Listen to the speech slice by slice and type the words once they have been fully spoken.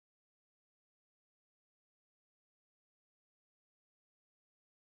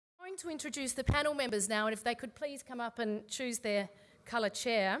I'm going to introduce the panel members now, and if they could please come up and choose their colour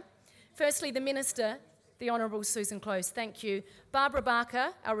chair. Firstly, the Minister, the Honourable Susan Close, thank you. Barbara Barker,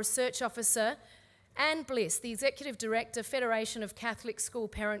 our Research Officer. Anne Bliss, the Executive Director, Federation of Catholic School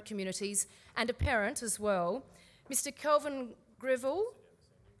Parent Communities, and a parent as well. Mr. Kelvin Greville,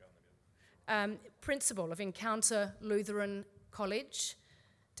 Principal of Encounter Lutheran College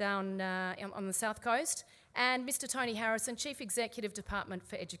down on the South Coast, and Mr. Tony Harrison, Chief Executive, Department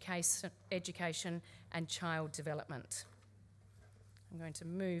for Education and Child Development. I'm going to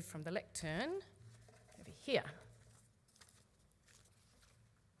move from the lectern over here.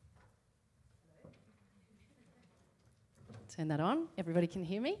 Turn that on, everybody can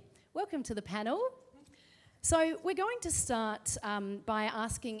hear me. Welcome to the panel. So we're going to start by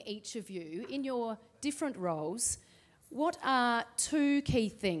asking each of you, in your different roles, what are two key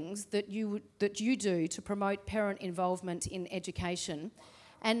things that you do to promote parent involvement in education?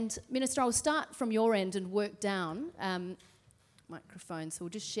 And Minister, I'll start from your end and work down. Microphones, so we'll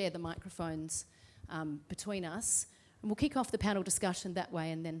just share the microphones between us. And we'll kick off the panel discussion that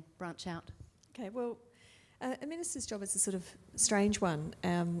way and then branch out. Okay, well, a minister's job is a sort of strange one.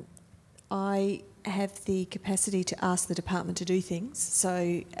 I have the capacity to ask the department to do things,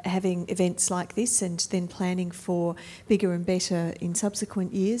 so having events like this and then planning for bigger and better in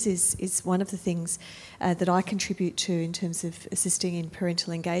subsequent years is one of the things that I contribute to in terms of assisting in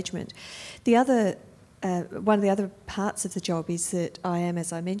parental engagement. The other one of the other parts of the job is that I am,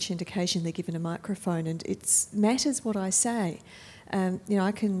 as I mentioned, occasionally given a microphone, and it matters what I say. You know,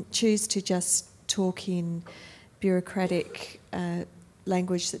 I can choose to just talk in bureaucratic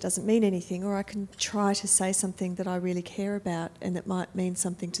language that doesn't mean anything, or I can try to say something that I really care about and that might mean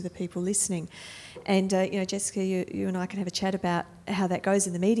something to the people listening. And, you know, Jessica, you and I can have a chat about how that goes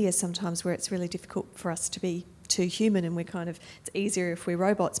in the media sometimes, where it's really difficult for us to be too human and it's easier if we're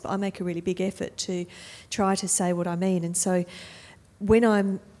robots, but I make a really big effort to try to say what I mean. And so when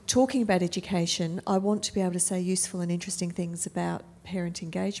I'm talking about education, I want to be able to say useful and interesting things about parent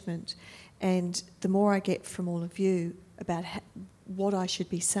engagement. And the more I get from all of you about what I should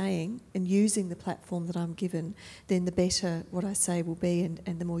be saying and using the platform that I'm given, then the better what I say will be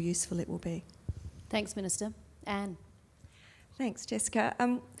and the more useful it will be. Thanks, Minister. Anne. Thanks, Jessica.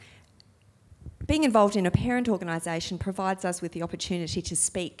 Being involved in a parent organisation provides us with the opportunity to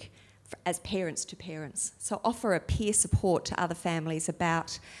speak as parents to parents. So offer a peer support to other families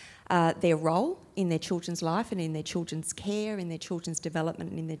about their role in their children's life and in their children's care, in their children's development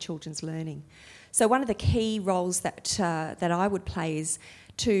and in their children's learning. So one of the key roles that I would play is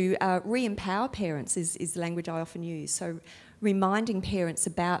to re-empower parents is the language I often use. So reminding parents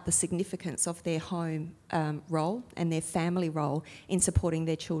about the significance of their home role and their family role in supporting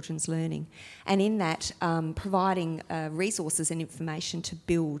their children's learning. And in that, providing resources and information to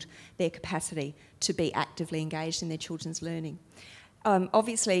build their capacity to be actively engaged in their children's learning.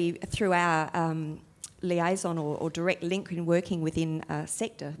 Obviously, through our liaison or direct link in working within a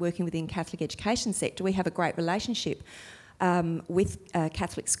sector, working within Catholic education sector, we have a great relationship with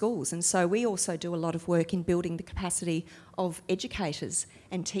Catholic schools, and so we also do a lot of work in building the capacity of educators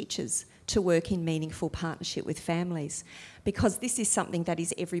and teachers to work in meaningful partnership with families, because this is something that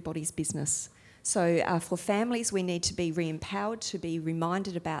is everybody's business. So for families, we need to be re-empowered, to be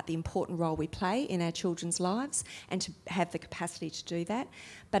reminded about the important role we play in our children's lives and to have the capacity to do that.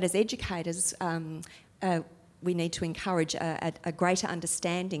 But as educators, we need to encourage a greater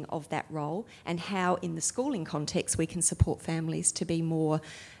understanding of that role and how in the schooling context we can support families to be more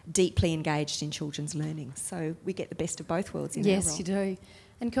deeply engaged in children's learning. So we get the best of both worlds in our role. Yes, you do.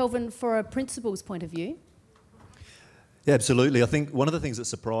 And Kelvin, for a principal's point of view? Yeah, absolutely. I think one of the things that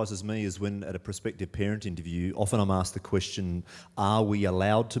surprises me is when at a prospective parent interview, often I'm asked the question, are we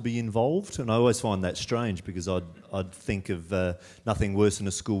allowed to be involved? And I always find that strange, because I'd think of nothing worse than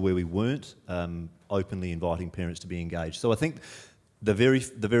a school where we weren't openly inviting parents to be engaged. So I think the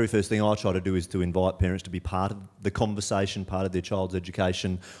very first thing I try to do is to invite parents to be part of the conversation, part of their child's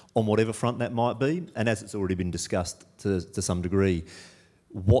education on whatever front that might be. And as it's already been discussed to some degree,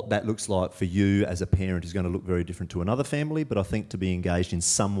 what that looks like for you as a parent is going to look very different to another family, but I think to be engaged in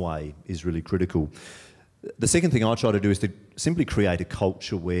some way is really critical. The second thing I try to do is to simply create a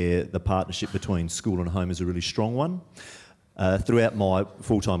culture where the partnership between school and home is a really strong one. Throughout my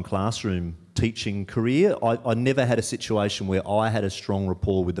full-time classroom teaching career, I never had a situation where I had a strong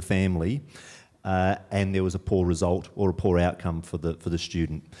rapport with the family and there was a poor result or a poor outcome for the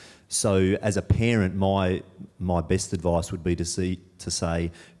student. So as a parent, my best advice would be to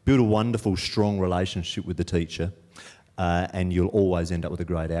say, build a wonderful, strong relationship with the teacher, and you'll always end up with a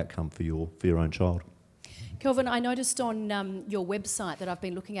great outcome for your own child. Kelvin, I noticed on your website that I've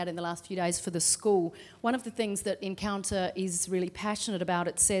been looking at in the last few days for the school, one of the things that Encounter is really passionate about,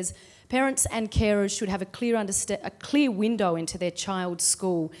 it says parents and carers should have a clear window into their child's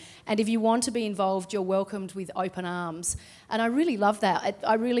school, and if you want to be involved, you're welcomed with open arms. And I really love that.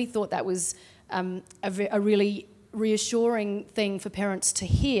 I really thought that was a really reassuring thing for parents to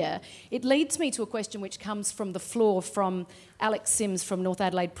hear. It leads me to a question which comes from the floor from Alex Sims from North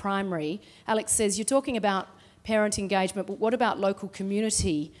Adelaide Primary. Alex says, you're talking about parent engagement, but what about local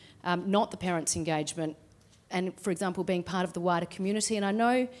community, not the parents' engagement, and, for example, being part of the wider community? And I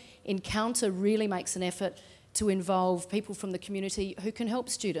know Encounter really makes an effort to involve people from the community who can help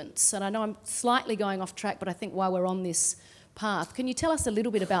students. And I know I'm slightly going off track, but I think while we're on this path, can you tell us a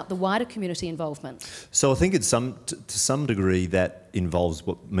little bit about the wider community involvement? So I think to some degree that involves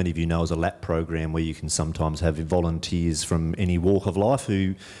what many of you know as a LAP program, where you can sometimes have volunteers from any walk of life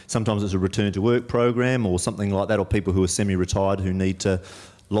who, sometimes it's a return to work program or something like that, or people who are semi-retired who need to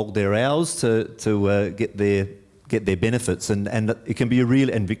log their hours to get their benefits, and it can be a real,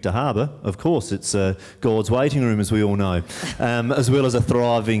 and Victor Harbour, of course, it's God's waiting room, as we all know, as well as a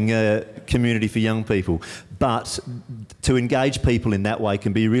thriving community for young people. But to engage people in that way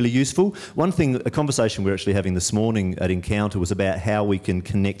can be really useful. One thing, a conversation we're actually having this morning at Encounter was about how we can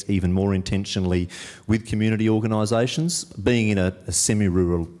connect even more intentionally with community organisations. Being in a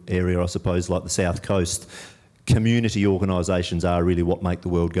semi-rural area, I suppose, like the South Coast, community organisations are really what make the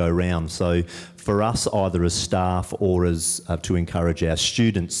world go round. So for us, either as staff or as to encourage our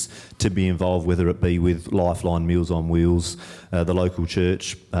students to be involved, whether it be with Lifeline, Meals on Wheels, the local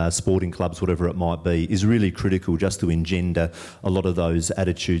church, sporting clubs, whatever it might be, is really critical just to engender a lot of those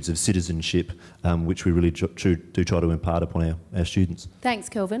attitudes of citizenship, which we really do try to impart upon our students. Thanks,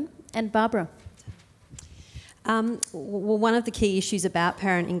 Kelvin. And Barbara? Well, one of the key issues about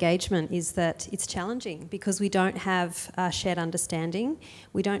parent engagement is that it's challenging because we don't have a shared understanding.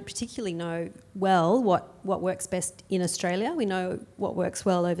 We don't particularly know well what works best in Australia. We know what works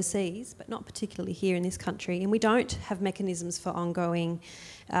well overseas, but not particularly here in this country. And we don't have mechanisms for ongoing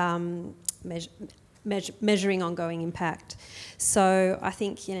measuring ongoing impact. So I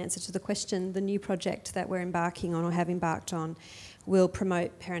think, in answer to the question, the new project that we're embarking on or have embarked on will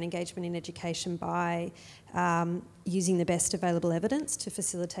promote parent engagement in education by using the best available evidence to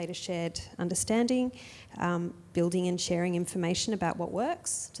facilitate a shared understanding, building and sharing information about what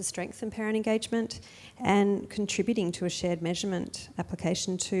works to strengthen parent engagement, and contributing to a shared measurement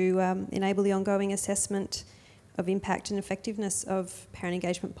application to enable the ongoing assessment of impact and effectiveness of parent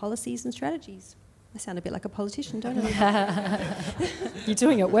engagement policies and strategies. I sound a bit like a politician, don't I? You're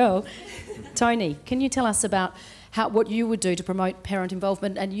doing it well. Tony, can you tell us about what you would do to promote parent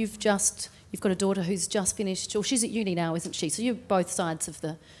involvement? And you've got a daughter who's just finished, or she's at uni now, isn't she? So you're both sides of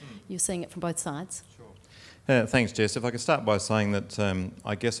you're seeing it from both sides. Sure. Thanks, Jess. If I could start by saying that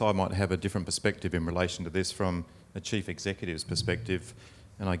I guess I might have a different perspective in relation to this from a chief executive's perspective,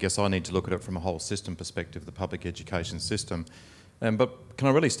 and I guess I need to look at it from a whole system perspective, the public education system. But can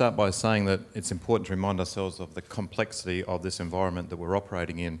I really start by saying that it's important to remind ourselves of the complexity of this environment that we're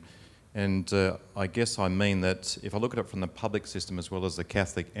operating in. And I guess I mean that if I look at it from the public system as well as the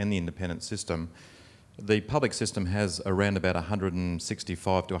Catholic and the independent system, the public system has around about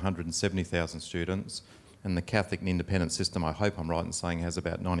 165 to 170,000 students, and the Catholic and independent system, I hope I'm right in saying, has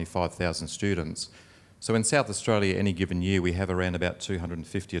about 95,000 students. So in South Australia, any given year, we have around about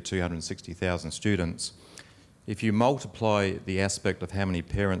 250 or 260,000 students. If you multiply the aspect of how many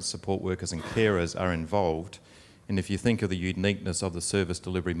parents, support workers and carers are involved, and if you think of the uniqueness of the service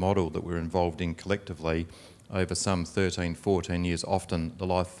delivery model that we're involved in collectively over some 13, 14 years, often the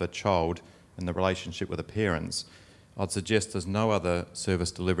life of a child and the relationship with the parents, I'd suggest there's no other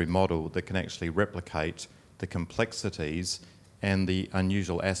service delivery model that can actually replicate the complexities and the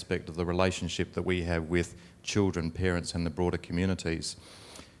unusual aspect of the relationship that we have with children, parents and the broader communities.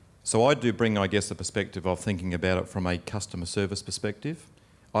 So I do bring, I guess, the perspective of thinking about it from a customer service perspective.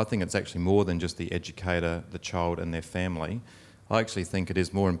 I think it's actually more than just the educator, the child and their family. I actually think it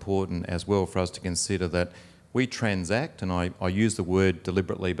is more important as well for us to consider that we transact, and I use the word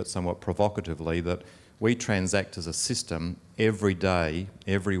deliberately but somewhat provocatively, that we transact as a system every day,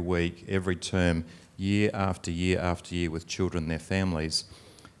 every week, every term, year after year after year with children and their families.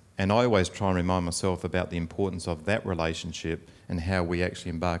 And I always try and remind myself about the importance of that relationship and how we actually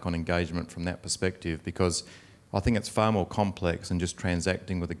embark on engagement from that perspective, because I think it's far more complex than just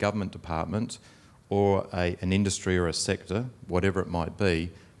transacting with a government department or an industry or a sector, whatever it might be,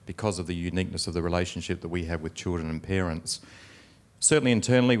 because of the uniqueness of the relationship that we have with children and parents. Certainly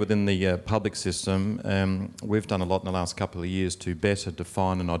internally within the public system, we've done a lot in the last couple of years to better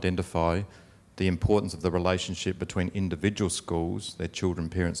define and identify the importance of the relationship between individual schools, their children,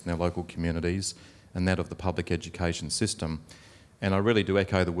 parents and their local communities, and that of the public education system. And I really do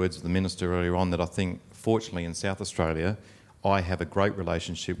echo the words of the Minister earlier on, that I think, fortunately in South Australia, I have a great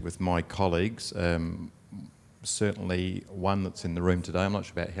relationship with my colleagues, certainly one that's in the room today, I'm not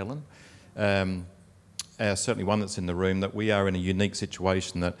sure about Helen, certainly one that's in the room, that we are in a unique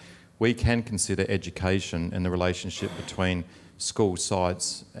situation that we can consider education and the relationship between school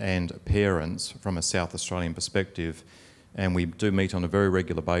sites and parents from a South Australian perspective. And we do meet on a very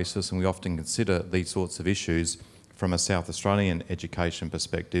regular basis, and we often consider these sorts of issues from a South Australian education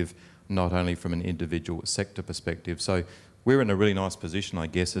perspective, not only from an individual sector perspective. So we're in a really nice position, I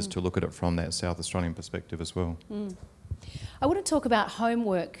guess, as to look at it from that South Australian perspective as well. I want to talk about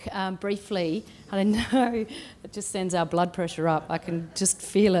homework briefly. I know it just sends our blood pressure up. I can just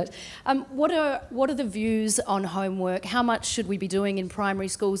feel it. What are the views on homework? How much should we be doing in primary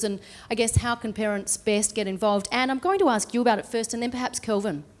schools? And I guess how can parents best get involved? Anne, I'm going to ask you about it first, and then perhaps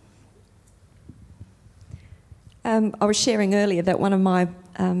Kelvin. I was sharing earlier that one of my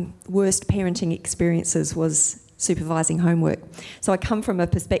worst parenting experiences was supervising homework. So I come from a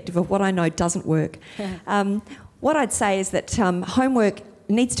perspective of what I know doesn't work. What I'd say is that homework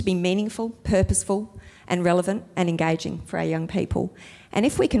needs to be meaningful, purposeful and relevant and engaging for our young people. And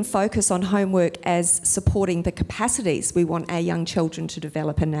if we can focus on homework as supporting the capacities we want our young children to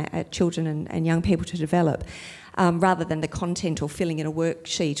develop and our children and young people to develop, rather than the content or filling in a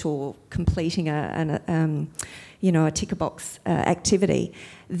worksheet or completing a ticker box activity,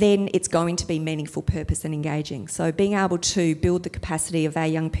 then it's going to be meaningful, purpose and engaging. So being able to build the capacity of our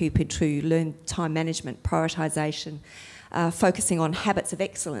young people to learn time management, prioritisation, focusing on habits of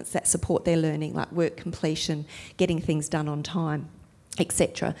excellence that support their learning, like work completion, getting things done on time,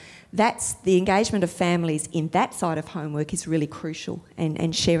 etc. That's the engagement of families in that side of homework is really crucial,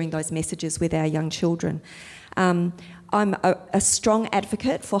 and sharing those messages with our young children. I'm a strong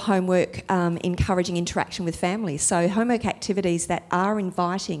advocate for homework encouraging interaction with families. So homework activities that are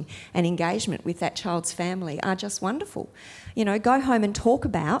inviting an engagement with that child's family are just wonderful. You know, go home and talk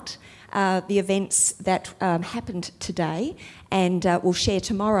about the events that happened today, and we'll share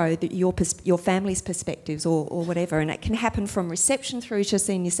tomorrow your family's perspectives or whatever. And it can happen from reception through to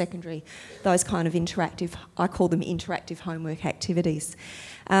senior secondary, those kind of interactive, I call them interactive homework activities.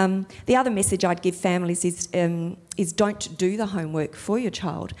 The other message I'd give families is don't do the homework for your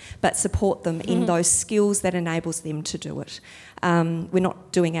child, but support them in those skills that enables them to do it. We're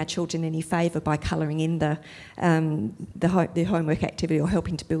not doing our children any favour by colouring in the homework activity or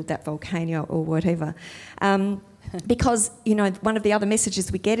helping to build that volcano or whatever. Because, you know, one of the other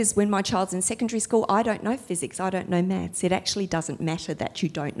messages we get is when my child's in secondary school, I don't know physics, I don't know maths. It actually doesn't matter that you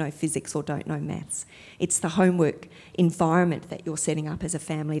don't know physics or don't know maths. It's the homework environment that you're setting up as a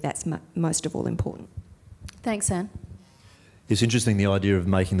family that's most of all important. Thanks, Anne. It's interesting, the idea of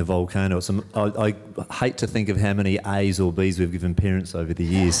making the volcano. I hate to think of how many A's or B's we've given parents over the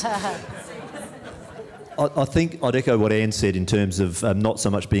years. I think I'd echo what Anne said in terms of not so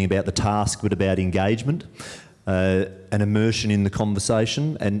much being about the task but about engagement. An immersion in the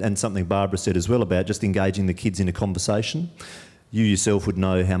conversation, and something Barbara said as well about just engaging the kids in a conversation. You yourself would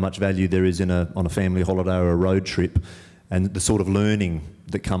know how much value there is on a family holiday or a road trip, and the sort of learning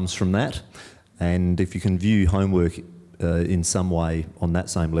that comes from that. And if you can view homework in some way on that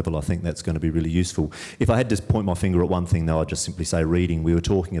same level, I think that's going to be really useful. If I had to point my finger at one thing though, I'd just simply say reading. We were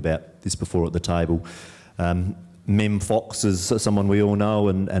talking about this before at the table. Mem Fox is someone we all know,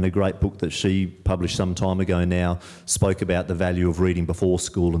 and a great book that she published some time ago now spoke about the value of reading before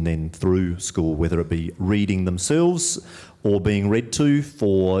school and then through school, whether it be reading themselves or being read to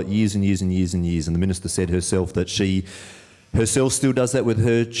for years and years and years and years. And the Minister said herself that she herself still does that with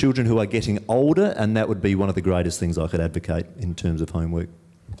her children who are getting older, and that would be one of the greatest things I could advocate in terms of homework.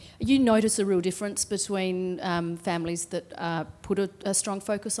 You notice a real difference between families that put a strong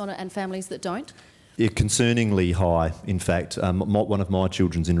focus on it and families that don't? Yeah, concerningly high. In fact, one of my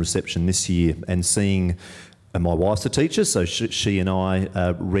children's in reception this year, and seeing, and my wife's a teacher, so she and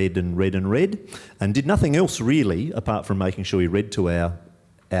I read and did nothing else really apart from making sure we read to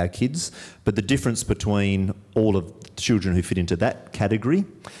our kids. But the difference between all of the children who fit into that category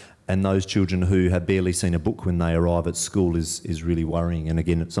and those children who have barely seen a book when they arrive at school is really worrying. And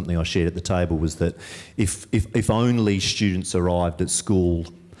again, it's something I shared at the table, was that if only students arrived at school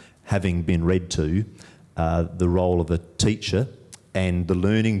having been read to, the role of a teacher and the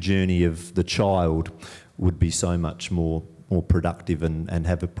learning journey of the child would be so much more productive and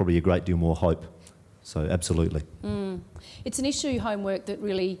have probably a great deal more hope. So absolutely. It's an issue, homework, that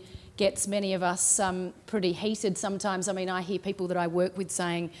really gets many of us pretty heated sometimes. I mean, I hear people that I work with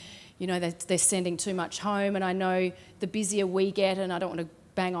saying, you know, they're sending too much home, and I know the busier we get, and I don't want to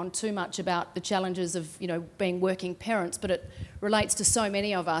bang on too much about the challenges of, you know, being working parents, but it relates to so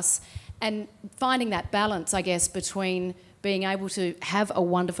many of us, and finding that balance, I guess, between being able to have a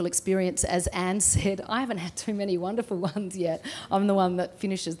wonderful experience. As Anne said, I haven't had too many wonderful ones yet. I'm the one that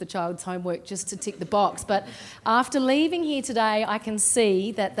finishes the child's homework just to tick the box. But after leaving here today, I can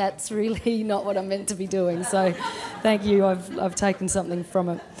see that that's really not what I'm meant to be doing. So thank you, I've taken something from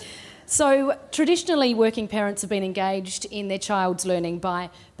it. So traditionally, working parents have been engaged in their child's learning by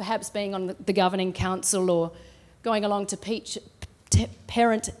perhaps being on the governing council or going along to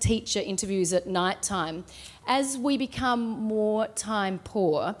parent-teacher interviews at night time. As we become more time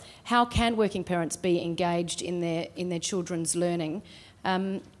poor, how can working parents be engaged in their children's learning?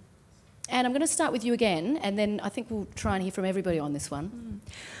 And I'm going to start with you again, and then I think we'll try and hear from everybody on this one.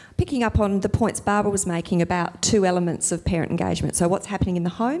 Picking up on the points Barbara was making about two elements of parent engagement, so what's happening in the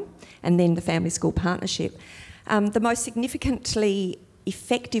home and then the family-school partnership. The most significantly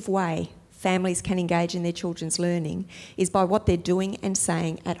effective way families can engage in their children's learning is by what they're doing and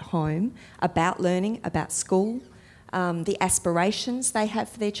saying at home about learning, about school, the aspirations they have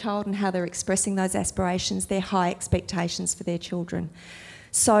for their child and how they're expressing those aspirations, their high expectations for their children.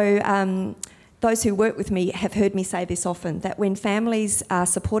 So those who work with me have heard me say this often, that when families are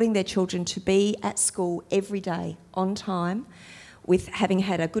supporting their children to be at school every day on time, with having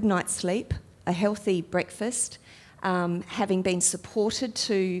had a good night's sleep, a healthy breakfast, having been supported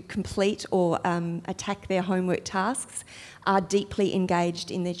to complete or attack their homework tasks, are deeply engaged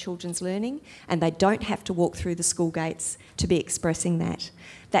in their children's learning, and they don't have to walk through the school gates to be expressing that.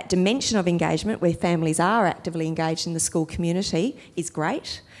 That dimension of engagement where families are actively engaged in the school community is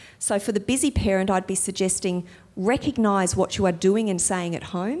great. So for the busy parent, I'd be suggesting recognise what you are doing and saying at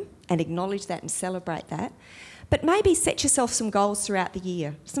home and acknowledge that and celebrate that. But maybe set yourself some goals throughout the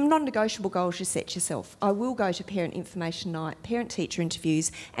year, some non-negotiable goals you set yourself. I will go to parent information night, parent-teacher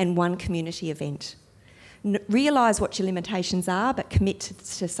interviews and one community event. Realise what your limitations are, but commit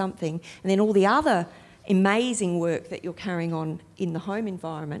to something. And then all the other amazing work that you're carrying on in the home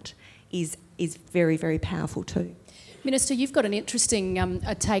environment is very, very powerful too. Minister, you've got an interesting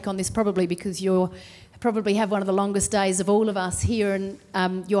take on this, probably because you're probably have one of the longest days of all of us here,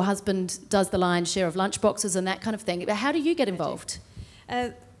 and your husband does the lion's share of lunchboxes and that kind of thing. But how do you get involved?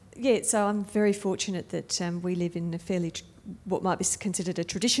 Yeah, so I'm very fortunate that we live in a fairly, what might be considered a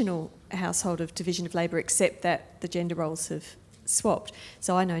traditional household of division of labour, except that the gender roles have swapped.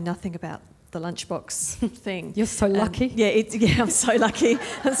 So I know nothing about the lunchbox thing. You're so lucky. I'm so lucky.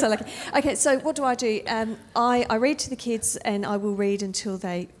 I'm so lucky. Okay, so what do? I read to the kids, and I will read until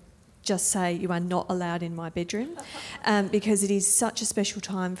they just say, you are not allowed in my bedroom, because it is such a special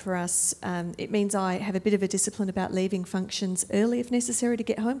time for us. It means I have a bit of a discipline about leaving functions early if necessary to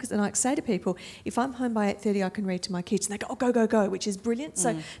get home, because then I say to people, if I'm home by 8:30, I can read to my kids, and they go, oh, go, go, go, which is brilliant.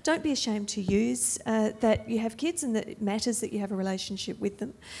 So don't be ashamed to use that you have kids and that it matters that you have a relationship with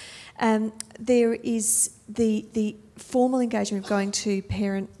them. There is the formal engagement of going to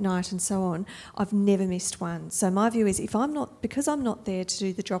parent night and so on. I've never missed one. So my view is, because I'm not there to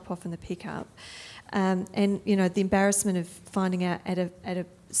do the drop off and the pick up, and you know the embarrassment of finding out at a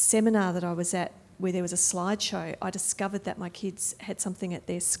seminar that I was at where there was a slideshow, I discovered that my kids had something at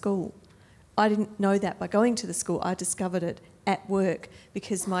their school. I didn't know that by going to the school. I discovered it at work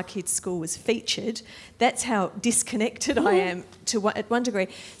because my kid's school was featured. That's how disconnected I am at one degree.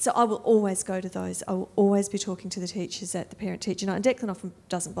 So I will always go to those. I will always be talking to the teachers at the parent-teacher night. And Declan often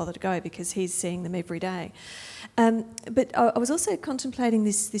doesn't bother to go because he's seeing them every day. But I was also contemplating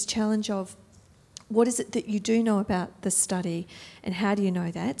this challenge of what is it that you do know about the study and how do you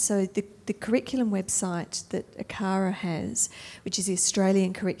know that? So the curriculum website that ACARA has, which is the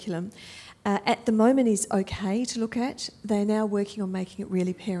Australian curriculum, at the moment is okay to look at. They're now working on making it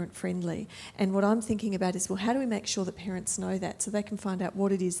really parent-friendly. And what I'm thinking about is, well, how do we make sure that parents know that so they can find out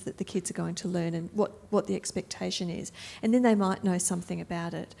what it is that the kids are going to learn and what the expectation is. And then they might know something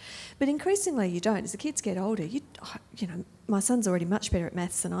about it. But increasingly you don't. As the kids get older, you know, my son's already much better at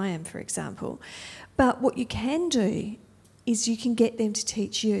maths than I am, for example. But what you can do is you can get them to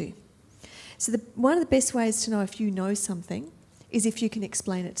teach you. So one of the best ways to know if you know something is if you can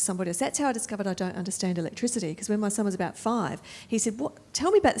explain it to somebody else. That's how I discovered I don't understand electricity, because when my son was about 5, he said, "What? Tell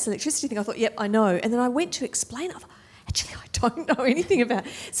me about this electricity thing." I thought, yep, I know. And then I went to explain it. I thought, actually, I don't know anything about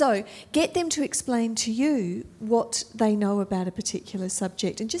it. So get them to explain to you what they know about a particular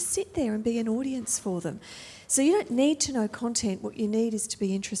subject and just sit there and be an audience for them. So you don't need to know content. What you need is to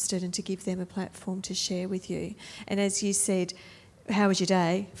be interested and to give them a platform to share with you. And as you said, how was your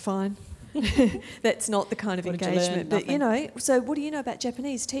day? Fine. That's not the kind of What did you learn? engagement. But, you Nothing. know, so what do you know about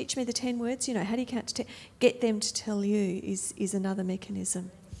Japanese? Teach me the 10 words. You know, how do you count to 10? Get them to tell you is another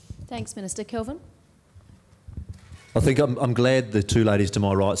mechanism. Thanks, Minister. Kelvin? I think I'm glad the two ladies to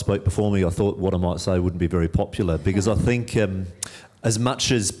my right spoke before me. I thought what I might say wouldn't be very popular, because I think as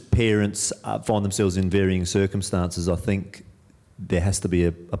much as parents find themselves in varying circumstances, I think there has to be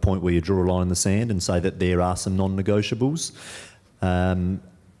a point where you draw a line in the sand and say that there are some non-negotiables.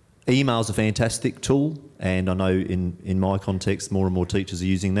 Email's a fantastic tool, and I know in my context more and more teachers are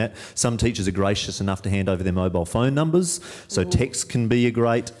using that. Some teachers are gracious enough to hand over their mobile phone numbers, so text can be a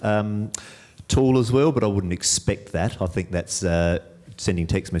great tool as well, but I wouldn't expect that. I think that's sending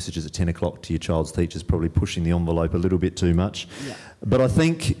text messages at 10 o'clock to your child's teacher is probably pushing the envelope a little bit too much. Yeah. But I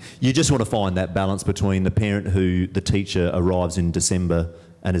think you just want to find that balance between the parent who the teacher arrives in December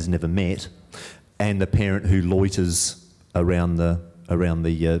and has never met, and the parent who loiters around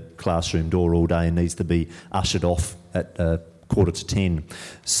the classroom door all day and needs to be ushered off at 9:45.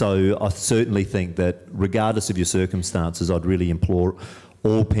 So I certainly think that regardless of your circumstances, I'd really implore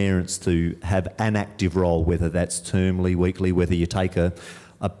all parents to have an active role, whether that's termly, weekly, whether you take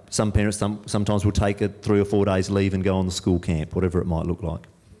some parents sometimes will take a 3 or 4 days leave and go on the school camp, whatever it might look like.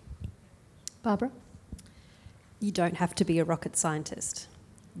 Barbara? You don't have to be a rocket scientist.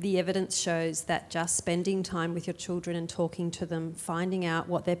 The evidence shows that just spending time with your children and talking to them, finding out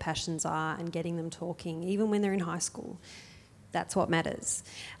what their passions are and getting them talking, even when they're in high school, that's what matters.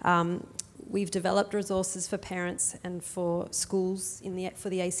 We've developed resources for parents and for schools for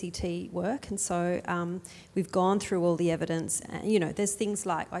the ACT work, and so we've gone through all the evidence. You know, there's things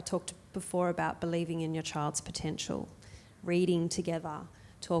like I talked before about believing in your child's potential, reading together,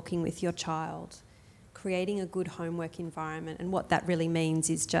 talking with your child, creating a good homework environment, and what that really means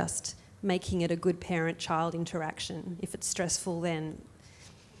is just making it a good parent-child interaction. If it's stressful, then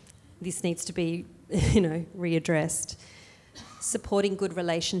this needs to be, readdressed. Supporting good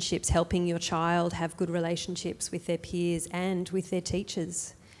relationships, helping your child have good relationships with their peers and with their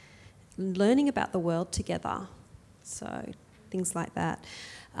teachers. Learning about the world together, so things like that.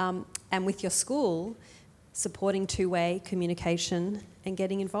 And with your school, supporting two-way communication and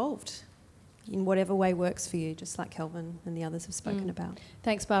getting involved in whatever way works for you, just like Kelvin and the others have spoken about.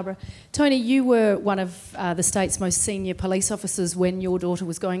 Thanks, Barbara. Tony, you were one of the state's most senior police officers when your daughter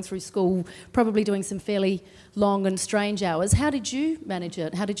was going through school, probably doing some fairly long and strange hours. How did you manage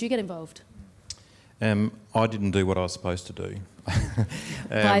it? How did you get involved? I didn't do what I was supposed to do.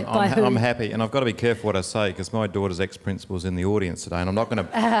 By who? I'm happy, and I've got to be careful what I say because my daughter's ex-principal's in the audience today, and I'm not going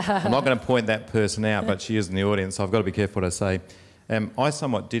to point that person out, but she is in the audience, so I've got to be careful what I say. I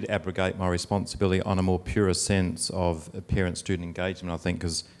somewhat did abrogate my responsibility on a more pure sense of parent-student engagement, I think,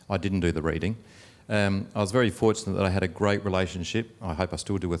 because I didn't do the reading. I was very fortunate that I had a great relationship, I hope I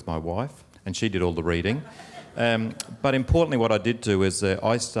still do, with my wife, and she did all the reading. But importantly, what I did do is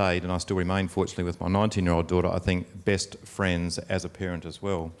I stayed, and I still remain, fortunately, with my 19-year-old daughter, I think, best friends as a parent as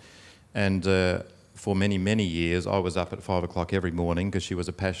well. And for many, many years, I was up at 5 o'clock every morning because she was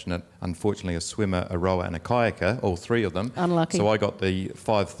a passionate, unfortunately, a swimmer, a rower and a kayaker, all three of them. Unlucky. So I got the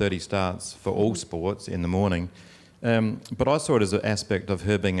 5:30 starts for all sports in the morning. But I saw it as an aspect of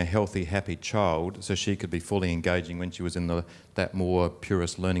her being a healthy, happy child so she could be fully engaging when she was in that more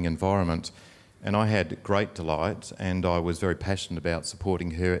purist learning environment. And I had great delight, and I was very passionate about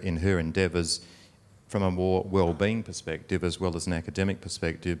supporting her in her endeavours from a more well-being perspective as well as an academic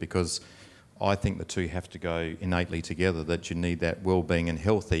perspective, because I think the two have to go innately together, that you need that well-being and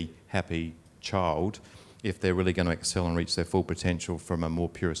healthy, happy child if they're really going to excel and reach their full potential from a more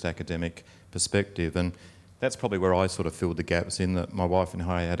purist academic perspective. And that's probably where I sort of filled the gaps in, that my wife and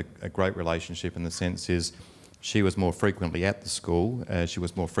I had a great relationship in the sense is she was more frequently at the school, she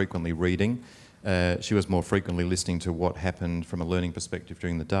was more frequently reading, she was more frequently listening to what happened from a learning perspective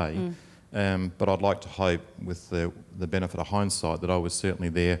during the day. But I'd like to hope, with the benefit of hindsight, that I was certainly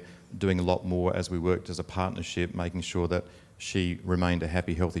there doing a lot more as we worked as a partnership, making sure that she remained a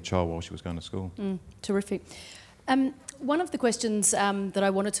happy, healthy child while she was going to school. Terrific. One of the questions that I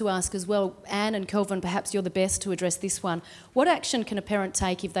wanted to ask as well, Anne and Kelvin, perhaps you're the best to address this one. What action can a parent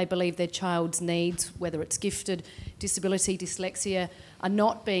take if they believe their child's needs, whether it's gifted, disability, dyslexia, are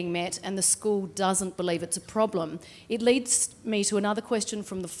not being met and the school doesn't believe it's a problem? It leads me to another question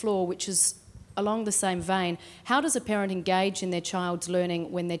from the floor, which is along the same vein. How does a parent engage in their child's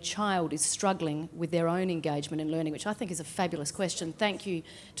learning when their child is struggling with their own engagement in learning, which I think is a fabulous question. Thank you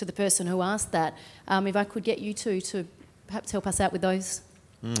to the person who asked that. If I could get you two to perhaps help us out with those.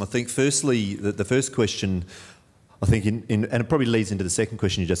 I think firstly, the first question, I think, and it probably leads into the second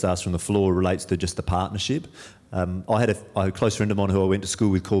question you just asked from the floor, relates to just the partnership. I had a close friend of mine who I went to school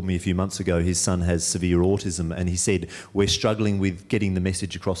with called me a few months ago. His son has severe autism, and he said, we're struggling with getting the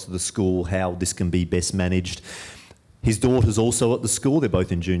message across to the school how this can be best managed. His daughter's also at the school. They're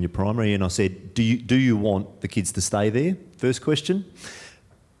both in junior primary, and I said, do you want the kids to stay there? First question.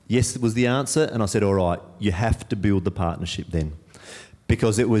 Yes, was the answer, and I said, all right, you have to build the partnership then.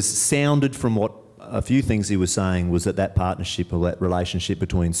 Because it was sounded from what a few things he was saying was that partnership or that relationship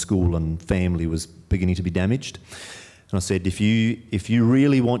between school and family was beginning to be damaged. And I said, if you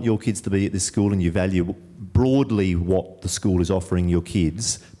really want your kids to be at this school and you value broadly what the school is offering your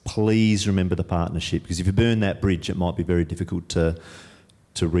kids, please remember the partnership, because if you burn that bridge, it might be very difficult to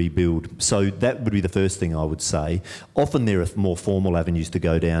rebuild. So that would be the first thing I would say. Often there are more formal avenues to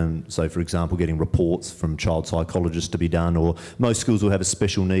go down. So, for example, getting reports from child psychologists to be done, or most schools will have a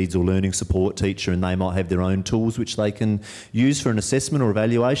special needs or learning support teacher, and they might have their own tools which they can use for an assessment or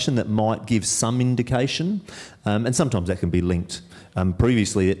evaluation that might give some indication. And sometimes that can be linked.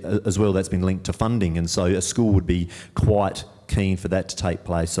 Previously as well, that's been linked to funding, and so a school would be quite keen for that to take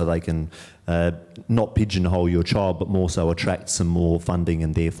place so they can not pigeonhole your child, but more so attract some more funding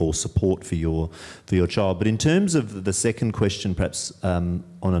and therefore support for your child. But in terms of the second question, perhaps on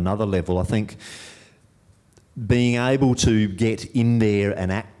another level, I think being able to get in there and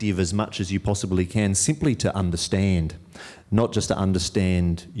active as much as you possibly can, simply to understand, not just to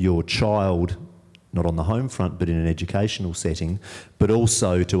understand your child, not on the home front, but in an educational setting, but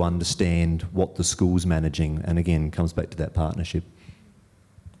also to understand what the school's managing, and again, comes back to that partnership.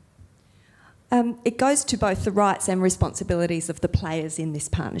 It goes to both the rights and responsibilities of the players in this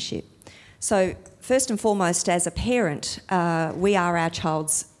partnership. So first and foremost, as a parent, we are our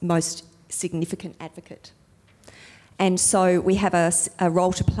child's most significant advocate. And so we have a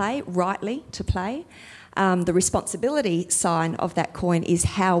role to play, rightly to play. The responsibility side of that coin is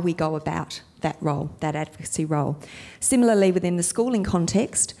how we go about that role, that advocacy role. Similarly, within the schooling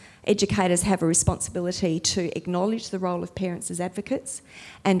context, educators have a responsibility to acknowledge the role of parents as advocates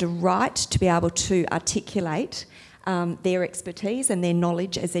and a right to be able to articulate their expertise and their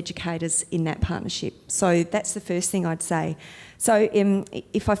knowledge as educators in that partnership. So that's the first thing I'd say. So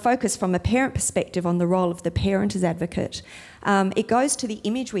if I focus from a parent perspective on the role of the parent as advocate, it goes to the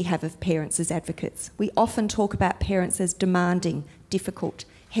image we have of parents as advocates. We often talk about parents as demanding, difficult,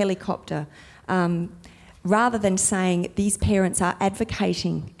 helicopter, rather than saying these parents are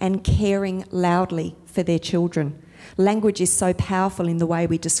advocating and caring loudly for their children. Language is so powerful in the way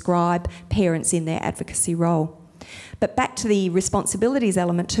we describe parents in their advocacy role. But back to the responsibilities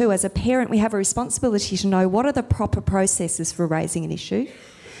element too, as a parent we have a responsibility to know what are the proper processes for raising an issue.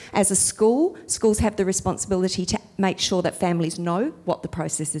 As a school, schools have the responsibility to make sure that families know what the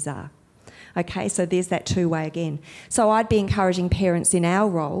processes are. Okay, so there's that two-way again. So I'd be encouraging parents in our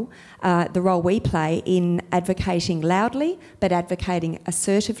role, the role we play in advocating loudly, but advocating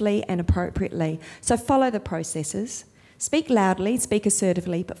assertively and appropriately. So follow the processes. Speak loudly, speak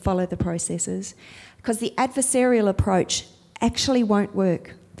assertively, but follow the processes. Because the adversarial approach actually won't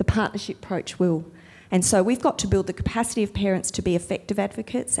work. The partnership approach will. And so we've got to build the capacity of parents to be effective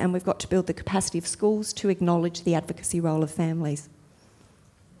advocates, and we've got to build the capacity of schools to acknowledge the advocacy role of families.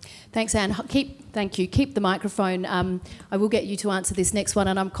 Thanks, Anne. Thank you. Keep the microphone. I will get you to answer this next one,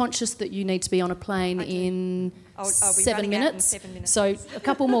 and I'm conscious that you need to be on a plane in I'll be 7 running out in minutes. 7 minutes. So a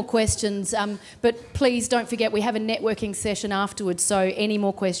couple more questions, but please don't forget we have a networking session afterwards. So any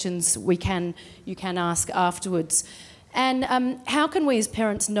more questions you can ask afterwards. And how can we as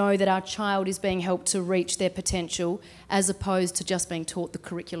parents know that our child is being helped to reach their potential, as opposed to just being taught the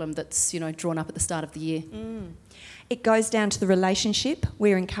curriculum that's drawn up at the start of the year? It goes down to the relationship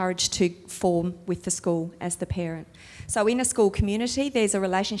we're encouraged to form with the school as the parent. So in a school community, there's a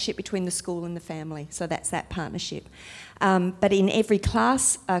relationship between the school and the family, so that's that partnership. But in every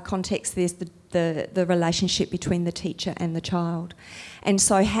class context, there's the relationship between the teacher and the child. And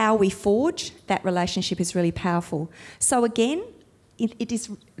so how we forge that relationship is really powerful. So again, it is,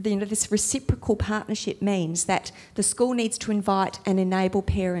 this reciprocal partnership means that the school needs to invite and enable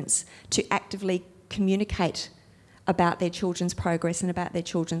parents to actively communicate about their children's progress and about their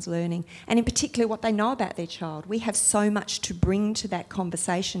children's learning, and in particular what they know about their child. We have so much to bring to that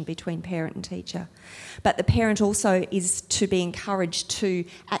conversation between parent and teacher. But the parent also is to be encouraged to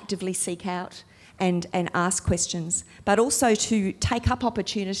actively seek out and ask questions, but also to take up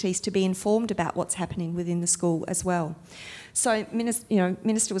opportunities to be informed about what's happening within the school as well. So,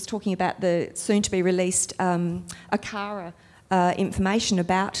 Minister was talking about the soon-to-be-released ACARA information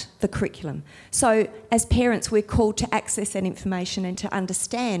about the curriculum. So as parents, we're called to access that information and to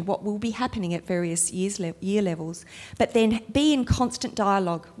understand what will be happening at various year levels, but then be in constant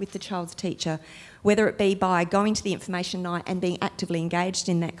dialogue with the child's teacher, whether it be by going to the information night and being actively engaged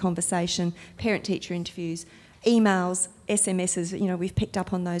in that conversation, parent-teacher interviews, emails, SMSs, we've picked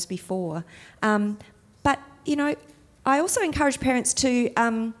up on those before. But, I also encourage parents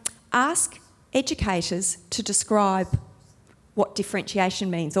to ask educators to describe what differentiation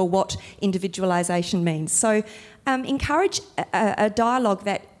means or what individualisation means. So encourage a dialogue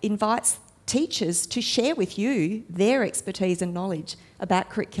that invites teachers to share with you their expertise and knowledge about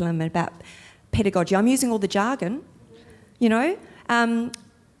curriculum and about pedagogy. I'm using all the jargon,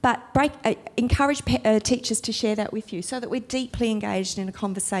 but encourage teachers to share that with you so that we're deeply engaged in a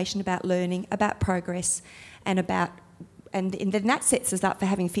conversation about learning, about progress, and then that sets us up for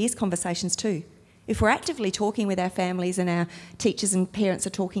having fierce conversations too. If we're actively talking with our families and our teachers and parents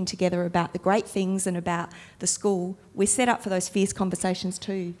are talking together about the great things and about the school, we're set up for those fierce conversations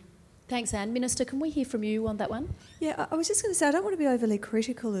too. Thanks, Anne. Minister, can we hear from you on that one? Yeah, I was just going to say, I don't want to be overly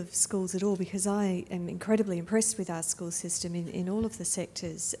critical of schools at all because I am incredibly impressed with our school system in all of the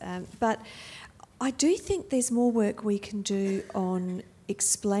sectors. But I do think there's more work we can do on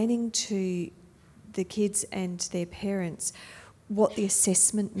explaining to the kids and their parents what the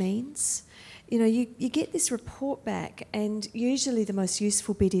assessment means. You get this report back and usually the most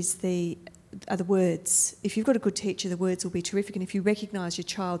useful bit are the words. If you've got a good teacher, the words will be terrific, and if you recognise your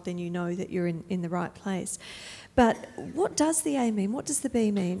child, then you know that you're in the right place. But what does the A mean? What does the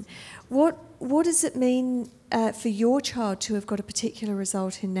B mean? What does it mean for your child to have got a particular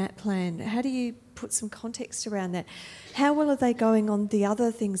result in that plan? How do you put some context around that? How well are they going on the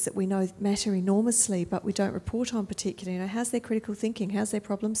other things that we know matter enormously but we don't report on particularly? How's their critical thinking? How's their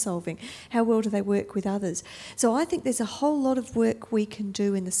problem solving? How well do they work with others? So I think there's a whole lot of work we can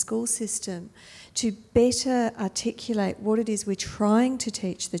do in the school system to better articulate what it is we're trying to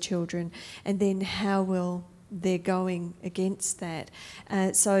teach the children and then how well they're going against that.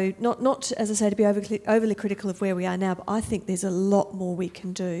 So not, as I say, to be overly critical of where we are now, but I think there's a lot more we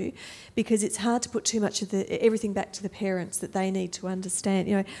can do because it's hard to put too much of everything back to the parents that they need to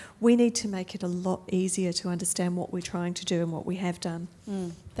understand. We need to make it a lot easier to understand what we're trying to do and what we have done.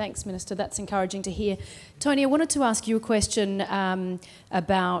 Thanks, Minister. That's encouraging to hear. Tony, I wanted to ask you a question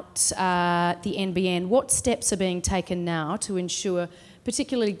about the NBN. What steps are being taken now to ensure,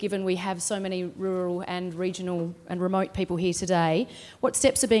 particularly given we have so many rural and regional and remote people here today, what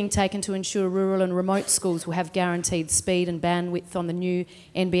steps are being taken to ensure rural and remote schools will have guaranteed speed and bandwidth on the new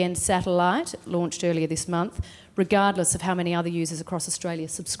NBN satellite launched earlier this month, regardless of how many other users across Australia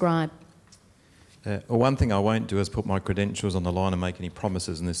subscribe? Well, one thing I won't do is put my credentials on the line and make any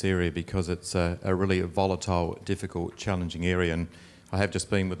promises in this area because it's a really volatile, difficult, challenging area. And I have just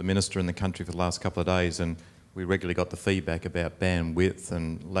been with the Minister in the country for the last couple of days, and we regularly got the feedback about bandwidth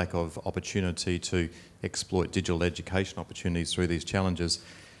and lack of opportunity to exploit digital education opportunities through these challenges.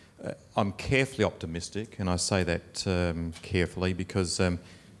 I'm carefully optimistic, and I say that carefully because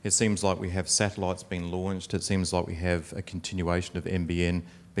it seems like we have satellites being launched. It seems like we have a continuation of NBN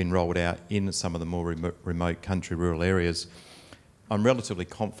being rolled out in some of the more remote country rural areas. I'm relatively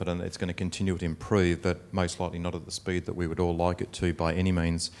confident it's going to continue to improve, but most likely not at the speed that we would all like it to by any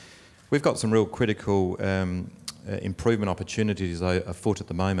means. We've got some real critical improvement opportunities afoot at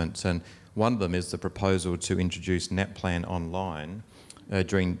the moment, and one of them is the proposal to introduce NAPLAN online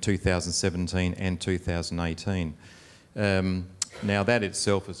during 2017 and 2018. Now that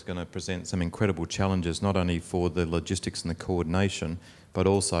itself is going to present some incredible challenges, not only for the logistics and the coordination, but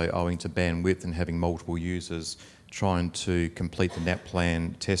also owing to bandwidth and having multiple users trying to complete the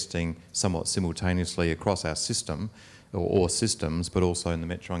NAPLAN testing somewhat simultaneously across our system, or systems, but also in the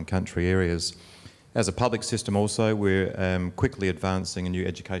metro and country areas. As a public system also, we're quickly advancing a new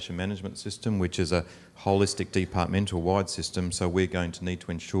education management system, which is a holistic departmental-wide system, so we're going to need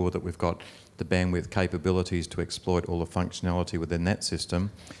to ensure that we've got the bandwidth capabilities to exploit all the functionality within that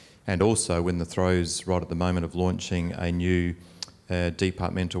system. And also in the throes right at the moment of launching a new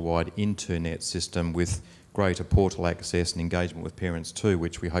departmental-wide internet system with greater portal access and engagement with parents too,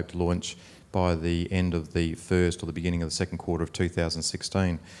 which we hope to launch by the end of the first or the beginning of the second quarter of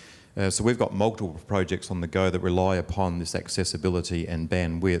 2016. So we've got multiple projects on the go that rely upon this accessibility and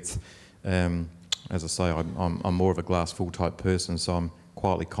bandwidth. As I say, I'm more of a glass full type person, so I'm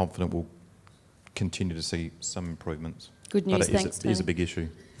quietly confident we'll continue to see some improvements. Good news, but thanks, it is a big issue.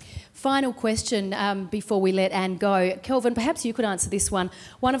 Final question before we let Anne go. Kelvin, perhaps you could answer this one.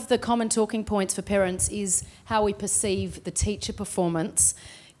 One of the common talking points for parents is how we perceive the teacher performance.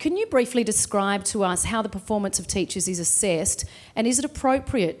 Can you briefly describe to us how the performance of teachers is assessed, and is it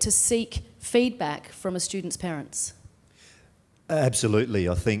appropriate to seek feedback from a student's parents? Absolutely.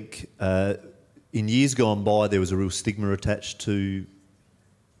 I think in years gone by there was a real stigma attached to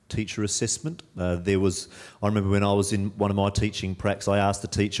teacher assessment. I remember when I was in one of my teaching pracs, I asked the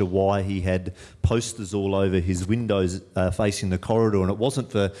teacher why he had posters all over his windows facing the corridor, and it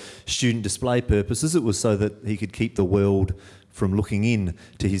wasn't for student display purposes, it was so that he could keep the world from looking in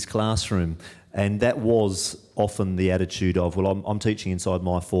to his classroom. And that was often the attitude of, well, I'm teaching inside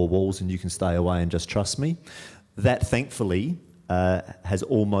my four walls and you can stay away and just trust me. That, thankfully, has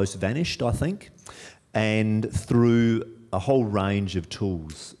almost vanished, I think. And through a whole range of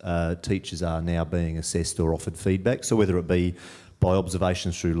tools, teachers are now being assessed or offered feedback. So whether it be by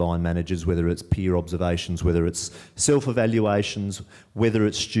observations through line managers, whether it's peer observations, whether it's self-evaluations, whether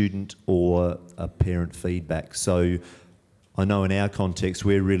it's student or parent feedback. So I know in our context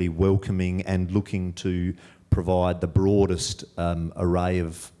we're really welcoming and looking to provide the broadest array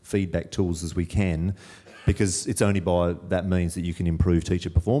of feedback tools as we can, because it's only by that means that you can improve teacher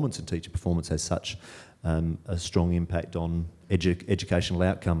performance, and teacher performance has such a strong impact on educational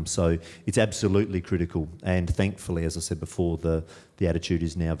outcomes. So it's absolutely critical, and thankfully, as I said before, the attitude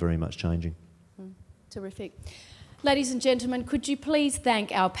is now very much changing. Terrific. Ladies and gentlemen, could you please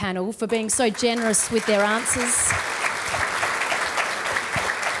thank our panel for being so generous with their answers?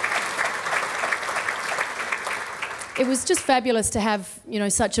 It was just fabulous to have,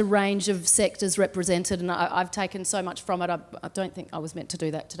 such a range of sectors represented, and I've taken so much from it. I don't think I was meant to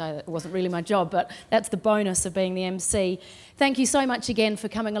do that today. That wasn't really my job, but that's the bonus of being the MC. Thank you so much again for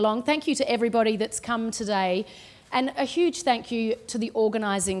coming along. Thank you to everybody that's come today, and a huge thank you to the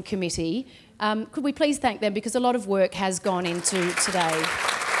organising committee. Could we please thank them, because a lot of work has gone into today.